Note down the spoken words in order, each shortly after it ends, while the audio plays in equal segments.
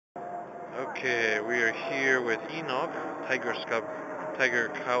Okay, we are here with Enoch, Tiger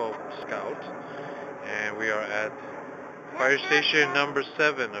Cow Scout, and we are at fire station number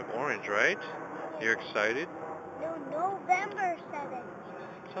 7 of Orange, right? You're excited? No, November 7th.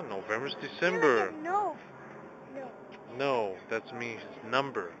 It's not November, it's December. No. No, that's me. It's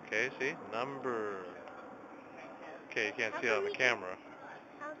number, okay? See? Number. Okay, you can't see it on the camera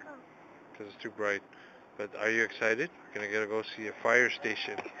How come? because it's too bright. But are you excited? We're gonna go see a fire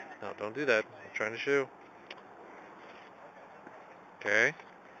station. No, don't do that. I'm trying to show. Okay?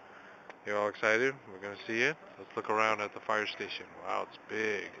 You all excited? We're gonna see it. Let's look around at the fire station. Wow, it's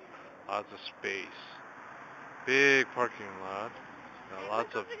big. Lots of space. Big parking lot. Got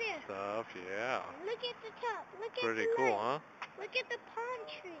lots of stuff. Yeah. Look at the top. Look at Pretty the cool, light. huh? Look at the palm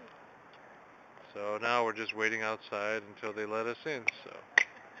tree. So now we're just waiting outside until they let us in. So.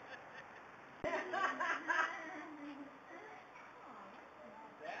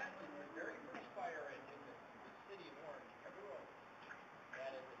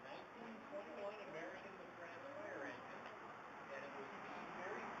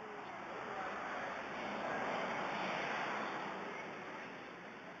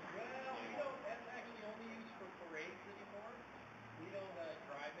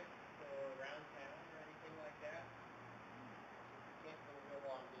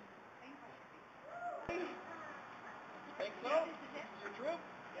 Think so? Your trip?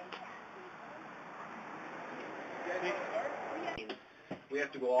 We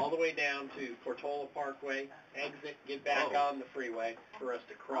have to go all the way down to Portola Parkway, exit, get back on the freeway for us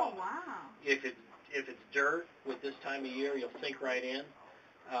to cross. Oh, wow. If it's dirt with this time of year, you'll sink right in.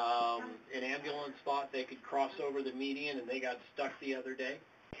 An ambulance thought they could cross over the median, and they got stuck the other day.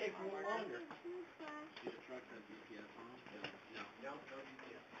 Take a little longer. No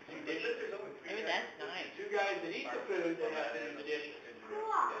GPS. Oh, that's nice. Two guys that eat the food, they have to do the dishes.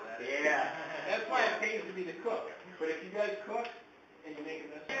 Yeah. That's why it pays to be the cook. But if you guys cook and you make a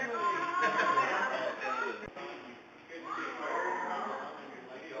mess.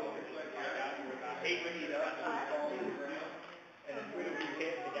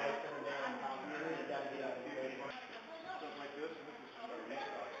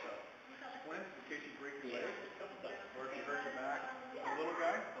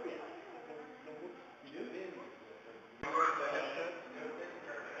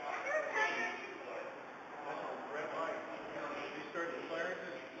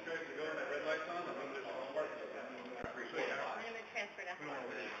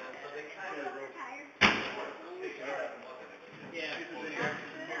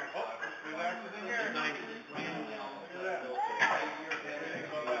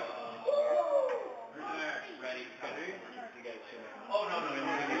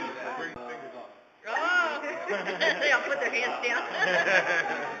 They all put their hands down.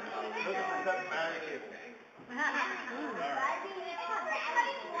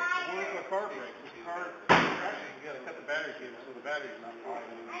 What if a car breaks? If the car crashes, you gotta cut the battery cable so the battery's not falling.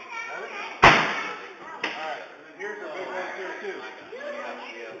 Alright, here's our big ones here too.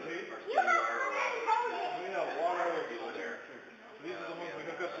 We have water over there. These are the ones we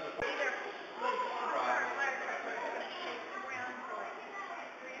hook up to the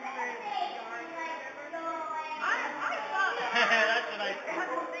That's a nice thing. Has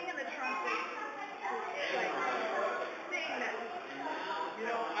a thing in the trunk that's like thing that, you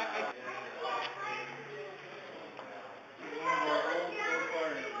know,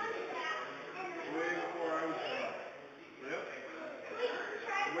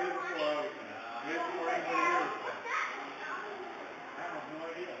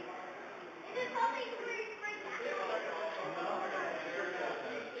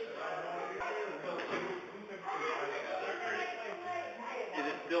 Is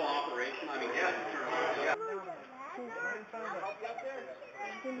it still operational? I mean, yeah.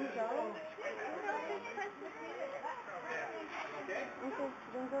 Can you go? Okay,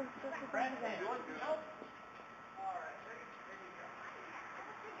 then go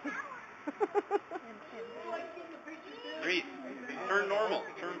Reese, turn normal.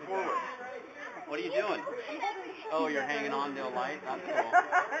 Turn forward. What are you doing? Oh, you're hanging on to a light? That's cool.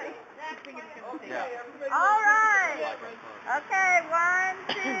 Yeah. all right. Okay,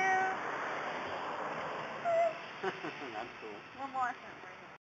 1, 2. That's cool. One more.